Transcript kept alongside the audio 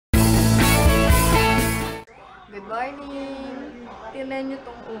Good morning! Tingnan nyo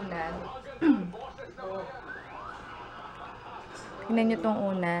tong unan. Tingnan nyo tong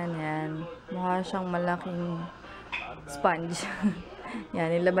unan. Yan. Mukha siyang malaking sponge. Yan,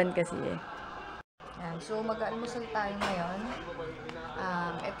 nilaban kasi eh. Yan. So, mag-almusal tayo ngayon.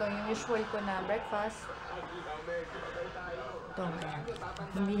 Ito yung usual ko na breakfast. Ito.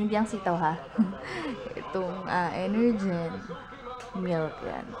 Hindi ang sitaw ha. Itong Energen milk.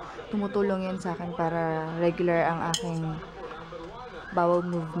 Yan. Tumutulong yan sa akin para regular ang aking bowel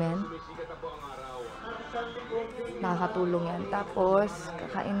movement. Nakakatulong yan. Tapos,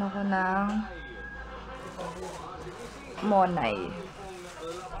 kakain ako ng monay.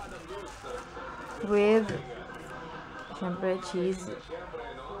 With, syempre, cheese.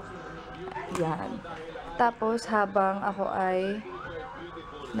 Yan. Tapos, habang ako ay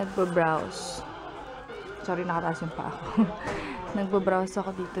nagbo-browse. Sorry, nakataas yung pa ako. Nagbo-browse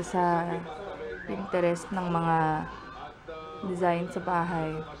ako dito sa Pinterest ng mga design sa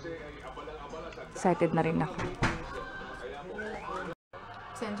bahay. Excited na rin ako.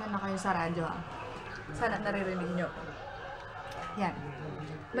 Sensya na kayo sa radyo ha. Sana naririnig nyo. Yan.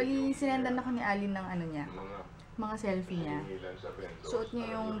 Bali, sinendan ako ni Alin ng ano niya. Mga selfie niya. Suot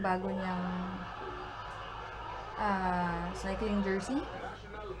niya yung bago niyang cycling jersey.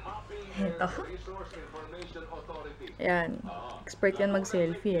 Ito. Ayan. Expert yan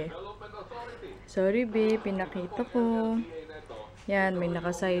mag-selfie eh. Sorry babe, pinakita ko. Yan, may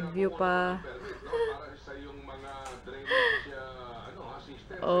naka-side view pa.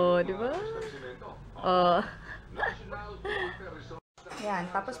 Oh, di ba? Oh. Yan,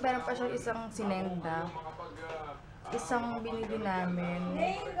 tapos meron pa siya isang sinenda. Isang binili namin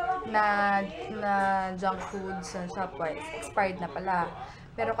na junk food sa Shopwise. Expired na pala.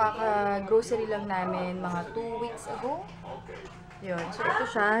 Pero kaka-grocery lang namin mga 2 weeks ago. Yun. So, ito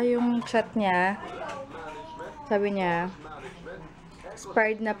siya. Yung chat niya. Sabi niya,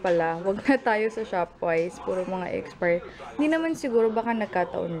 expired na pala. Huwag na tayo sa Shopwise. Puro mga expired. Hindi naman siguro. Baka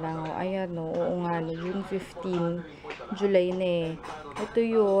nagkataon lang. O, ayan o. Oo nga. No, yung 15 July na eh. Ito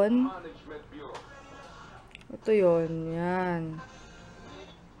yun. Ito yun. Yan.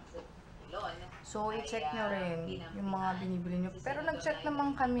 So, i-check nyo rin yung mga binibili nyo. Pero nag-check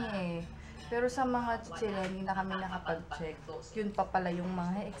naman kami eh. Pero sa mga chichila, hindi na kami nakapag-check. Yun pa pala yung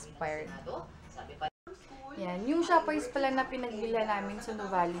mga expired. Yan. Yung Shopwise pala na pinagbila namin sa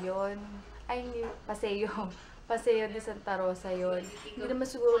Nuvali yun. Ay, hindi. Paseo. Paseo de Santa Rosa yun. Hindi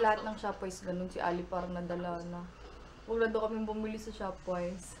naman siguro lahat ng Shopwise ganun. Si Ali parang nadala na. Huwag na doon kami bumili sa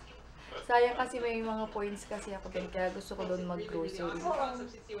Shopwise. Sayang kasi may mga points kasi ako din. Kaya gusto ko doon mag-grocery.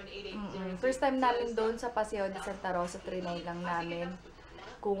 First time namin doon sa Paseo de Santa Rosa. Trinay lang namin.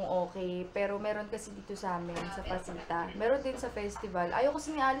 Kung okay. Pero meron kasi dito sa amin, sa Pasita. Meron din sa festival. Ayaw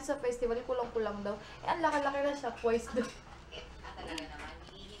kasi ni Alice sa festival, kulang-kulang daw. Eh, ang laki-laki na Shopwise doon.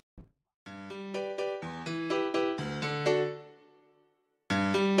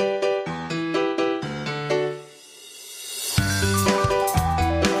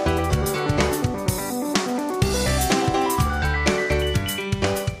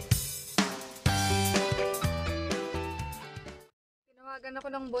 Ako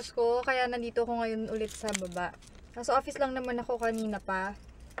ng boss ko, kaya nandito ako ngayon ulit sa baba. Nasa office lang naman ako kanina pa.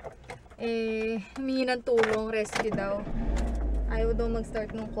 Humingi ng tulong, rescue daw. Ayaw daw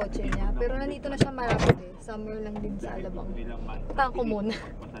mag-start ng kotse niya. Pero nandito na siya malapit eh. Somewhere lang din sa Alabang. Tang ko muna.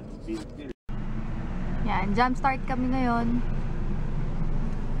 Yan, jump start kami ngayon.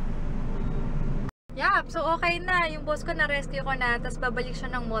 Yap, so okay na. Yung boss ko na-rescue ko na. Tapos babalik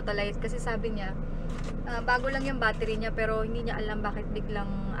siya ng Motolite kasi sabi niya, bago lang yung battery niya pero hindi niya alam bakit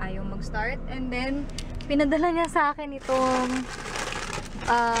biglang ayaw mag-start. And then, pinadala niya sa akin itong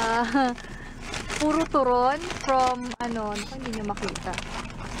puro turon from ano, hindi niyo makita.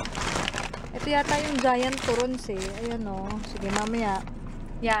 Ito yata yung giant turons eh. Ayan o. Sige, mamaya.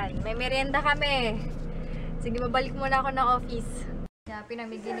 Yan, may merienda kami. Sige, mabalik muna ako ng office. Yan,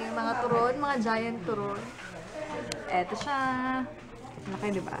 pinamigay niya yung mga turon, mga giant turon. Eto siya.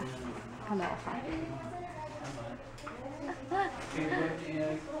 Laki, diba? Kaloka.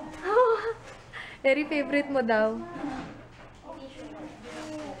 Very favorite mo daw.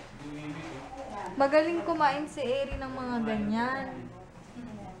 Magaling kumain si Eri ng mga ganyan.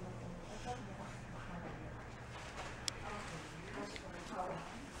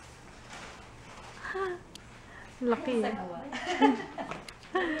 Laki eh.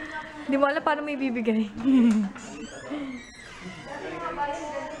 Hindi mo alam paano may bibigay.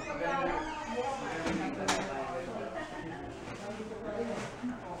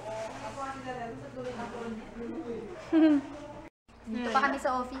 Dito pa kami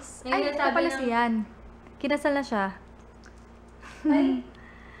sa office. Ay, ito pala si Yan. Kinasal na siya. Ay,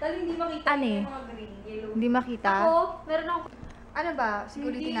 dahil hindi makita Ano eh? yung mga green, yellow. Hindi makita? Ako, meron ako. Ano ba?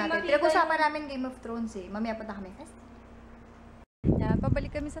 Security Hindi natin. makita Pinag-usapan yung- namin Game of Thrones eh. Mamaya pa na kami. Yan, pabalik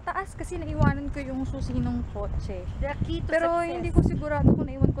kami sa taas kasi naiwanan ko yung susi ng kotse. The key to Pero success. hindi ko sigurado kung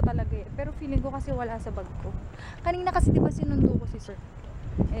naiwan ko talaga eh. Pero feeling ko kasi wala sa bag ko. Kanina kasi diba sinundo ko si sir.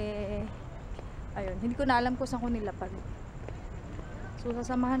 Ayun, hindi ko na alam kung saan ko nilapag. So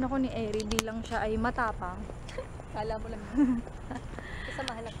sasamahan ako ni Eri bilang siya ay matapang. Kala mo lang.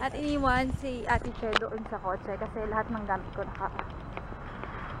 Kasamahan lang. At iniwan si Ate Che doon sa kotse kasi lahat ng gamit ko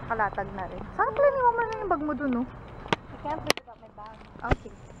nakalatag na rin. Saan pala niwan mo na yung bag mo doon, no? I can't live without my bag.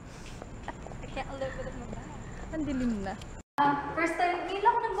 Okay. I can't live without my bag. Ang dilim na. First time, ngayon lang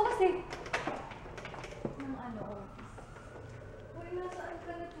ako nagbukas eh. Ng ano, office. Uy, nasaan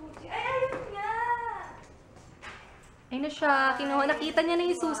ka na, Chuchi? Ay, ayun nga! Ayun na siya. Kinuha, nakita niya na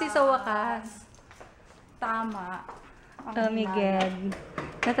yung susi sa wakas. Tama. Oh my God.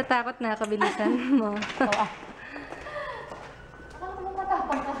 Natatakot na, kabilisan mo. Akala mo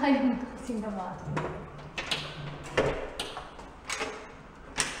matapang ka kayo nito kasi naman.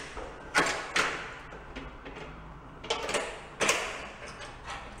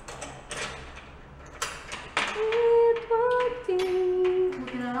 Buti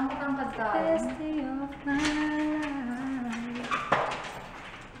na lang matangkad ka. Best day of my life.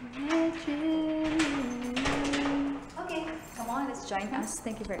 With you. Okay, come on, let's join us.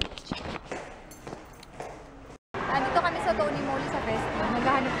 Thank you very much. Dito kami sa Tony Moly sa Festival.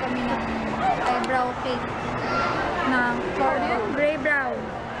 Naghahanap kami ng eyebrow cake ng gray brown.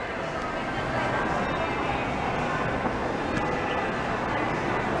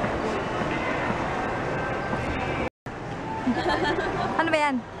 Ano ba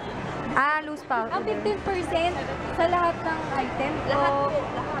yan? Loose powder. 15% sa lahat ng item? Lahat po,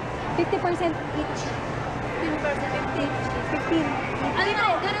 lahat. 50% each. 15%, 15. Ano na,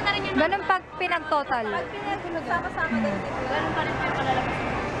 gano'n na rin yung Ganun pag pinag-total. pag pinag-sama-sama ganun dito. Gano'n pa rin yung palalabas.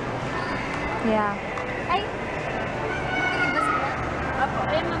 Yeah. Ay! Iba sila? Apo,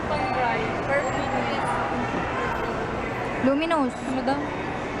 ayun ang pang-dry. Perfect. Luminous. Ano daw?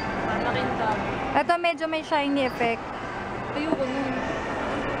 Makintab. Ito medyo may shiny effect. Ayoko nun.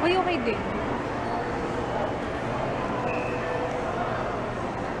 Ay, okay din.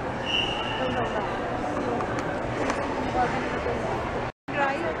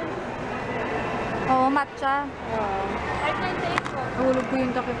 Dry? Oo, matcha. Kahit na yung taste ko. Nahulog ko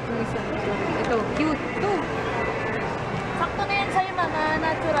yung takip ko isa. Ito, cute. Ito. Sakto na yan sa'yo, ma. Na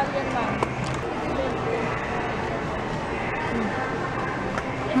natural yan, ma.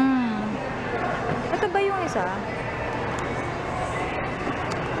 Ito ba yung isa?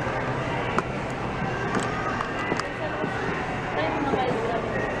 Tayo mga kayo.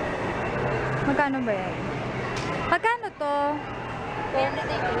 Magkano ba yan? Magkano to?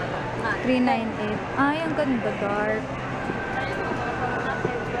 398. Ay, ang ganda, dark.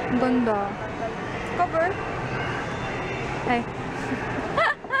 Ang ganda. Cover? Ay.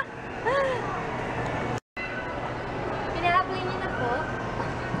 Pinalapoy niyo na po.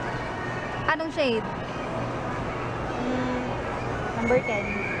 Anong shade? Number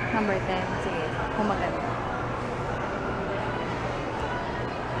 10. Number 10. Sige, kung maganda.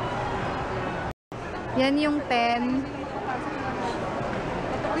 Yan yung 10.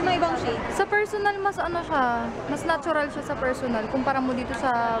 May mga ibang shade. Sa personal, mas ano siya, mas natural siya sa personal kumpara mo dito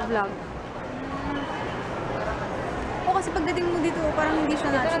sa vlog. O kasi pagdating mo dito, parang hindi siya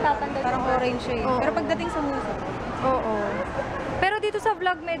natural. Parang orange siya eh. Oo. Pero pagdating sa muso, Oo. Pero dito sa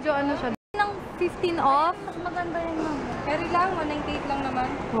vlog, medyo ano siya. Ng 15 off. mas maganda yan, ma'am. Carry lang, 198 lang naman.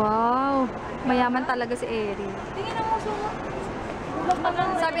 Wow. Mayaman talaga si Eri. Tingin ang muso mo.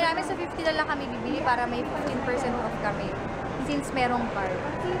 Sabi namin sa 50 na lang kami bibili para may 15% off kami. Since merong card.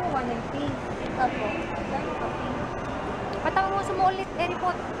 Zero, 190. Apo. Patawag mo mo ulit, Eri po.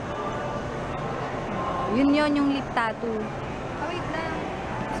 Yun yung lip tattoo. Wait lang.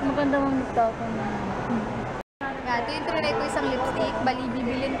 Mas maganda mong lip tattoo na. Nga, ito yung trinay ko isang lipstick. Bali,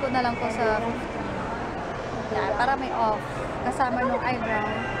 bibilin ko na lang ko sa 50. Yan, para may off. Kasama nung eyebrow.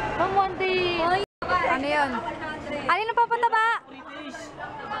 Ma'am, one day. Ano yun? Alin ang papataba?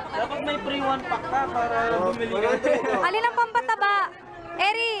 Dapat may free one pack ka para bumili ka. Alin ang pampataba?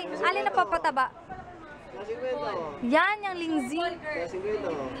 Eri, alin ang papataba? Yan, yung lingzi.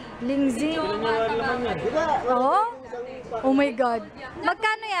 Lingzi. Oh? Oh my God.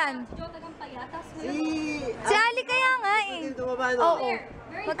 Magkano yan? Si Ali kaya nga eh. Oo.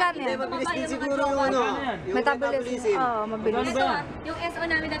 Magkano yan? Mabilis din siguro yung ano. Metabolism. Oo, mabilis. Ito, yung SO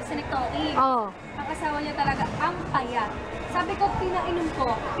namin natin sa Nektoki. Oo. Ang asawa niya talaga, ang payat. Sabi ko, pinainom ko.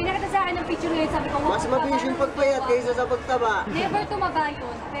 Pinakita sa akin ng picture ngayon, sabi ko, Mas mabilis yung pagpayat kaysa sa pagtaba. never tumaba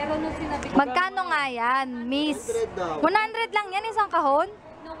yun. Pero nung sinabi ko, Magkano nga yan, miss? 100 daw. 100 lang yan, isang kahon?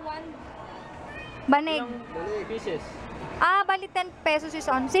 no one, Banig. Balik. Pieces. Ah, bali 10 pesos is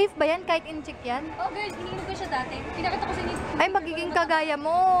on. Safe ba yan? Kahit in-check yan? oh girl, ininom ko siya dati. Pinakita ko sa inyo. Ay, magiging kagaya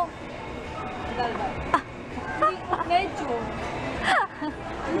mo. Medyo.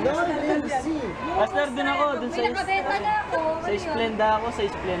 No, Lindsay. Master din ako, dun May nakabenta na ako. sa Splenda ako, sa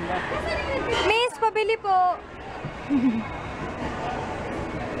Splenda. Miss, pabili po.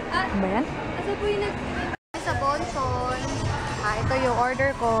 Ah, Ano ba yan? asa po yung Sa Bonson. Ito yung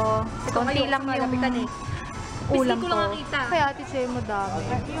order ko. Konti lang yung ulam Biscuit ko ko. lang nakita. Kaya ate Che mo dami.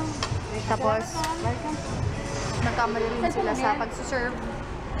 Tapos, nagkamali rin sila sa pagsuserve.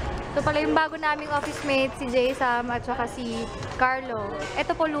 Ito pala yung bago naming office mate, si Jay Sam at saka si Carlo.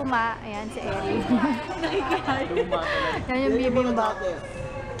 Ito po luma. Ayan, si Ellie. Yan yung bibimbap.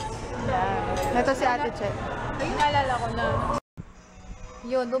 Ito si ate Che. Ay, naalala ko na.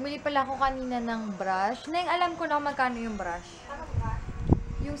 Yun, bumili pala ako kanina ng brush. Neng, alam ko na kung magkano yung brush.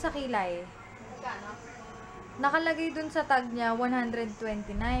 Yung sa kilay. Nakalagay dun sa tag niya,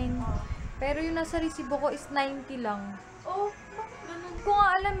 129. Pero yung nasa resibo ko is 90 lang. Oh, Ko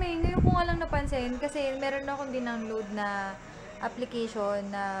nga alam eh, ngayon ko nga lang napansin. Kasi meron akong dindownload na application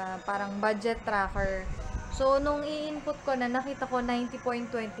na parang budget tracker. So, nung i-input ko na, nakita ko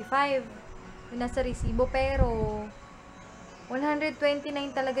 90.25 yung nasa resibo. Pero, 129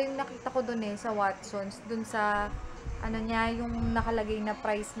 talaga yung nakita ko dun eh, sa Watsons. Dun sa, ano niya, yung nakalagay na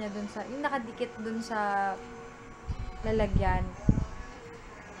price niya dun sa, yung nakadikit dun sa lalagyan.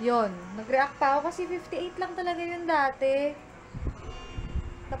 Yun. Nag-react pa ako kasi 58 lang talaga yun dati.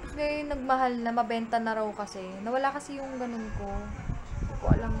 Tapos ngayon nagmahal na, mabenta na raw kasi. Nawala kasi yung ganun ko. Hindi ko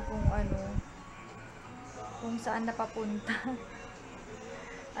alam kung ano, kung saan napapunta.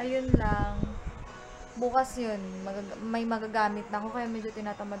 Ayun lang. Bukas yun, may magagamit na ako, kaya medyo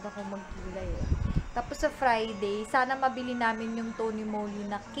tinatamad ako magkilay eh. Tapos sa Friday, sana mabili namin yung Tony Moly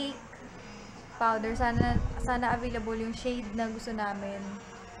na cake powder. Sana available yung shade na gusto namin.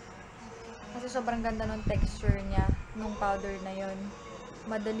 Kasi sobrang ganda ng texture niya, nung powder na yon.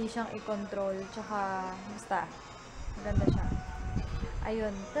 Madali siyang i-control, tsaka basta, maganda siya.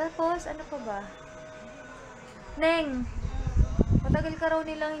 Ayun. Tapos, ano pa ba? Neng! Matagal ka raw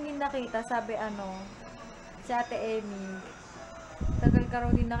nilang hindi nakita, sabi si Ate Emmy. Tagal ka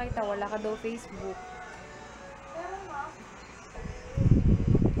raw din nakita, wala ka daw Facebook. Pero ma,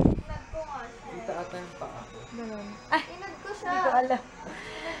 inad ko nga siya. Kita ata yung paa. Ganun. Ay! Inad ko siya. Hindi ko alam.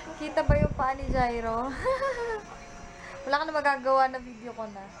 Kita ba yung paa ni Jairo? Wala ka na magagawa na video ko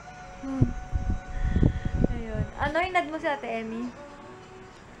na. Ayun. Ano, inad mo si Ate Emmy?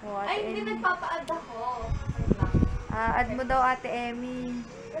 Oh, Ate Ay, hindi Emmy. nagpapa-add ako. Add mo daw Ate Emmy.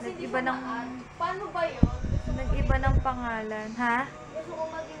 Kasi hindi Nag-iba ko ng, ma-add. Paano ba yun? nag-iba ng pangalan. Ha? Gusto ko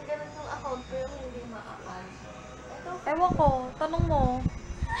maging ganun yung account ko yung hindi ma-add. Ito, Ewan ko. Tanong mo.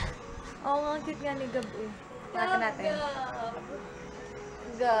 Oo nga, ang cute nga ni Gab eh. Natin natin.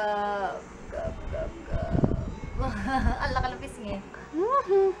 Gab. Ang lakalapis nga eh.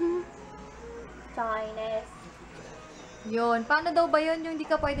 Chinese. Yun. Paano daw ba yun yung hindi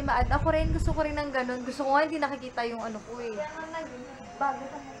ka pwede ma-add? Ako rin, gusto ko rin ng ganun. Gusto ko nga hindi nakikita yung ano ko eh. Kaya nga bago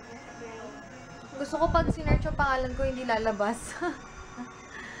ka mag-Instagram. Gusto ko pag sinearch yung pangalan ko, hindi lalabas.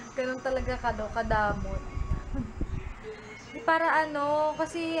 Ganun talaga kadamot. Di para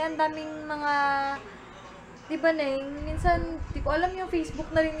kasi ang daming mga, di ba Neng, minsan, di ko alam yung Facebook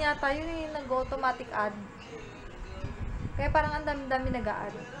na rin yata, yun yung nag-automatic ad. Kaya parang ang dami-dami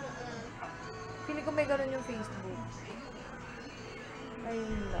nag-a-add. Feeling ko may ganun yung Facebook.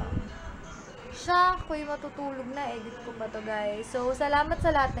 Ayun lang. Siya, ako'y matutulog na. Edit ko pa to guys. So, salamat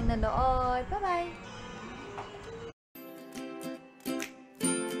sa lahat ng nanood. Bye-bye!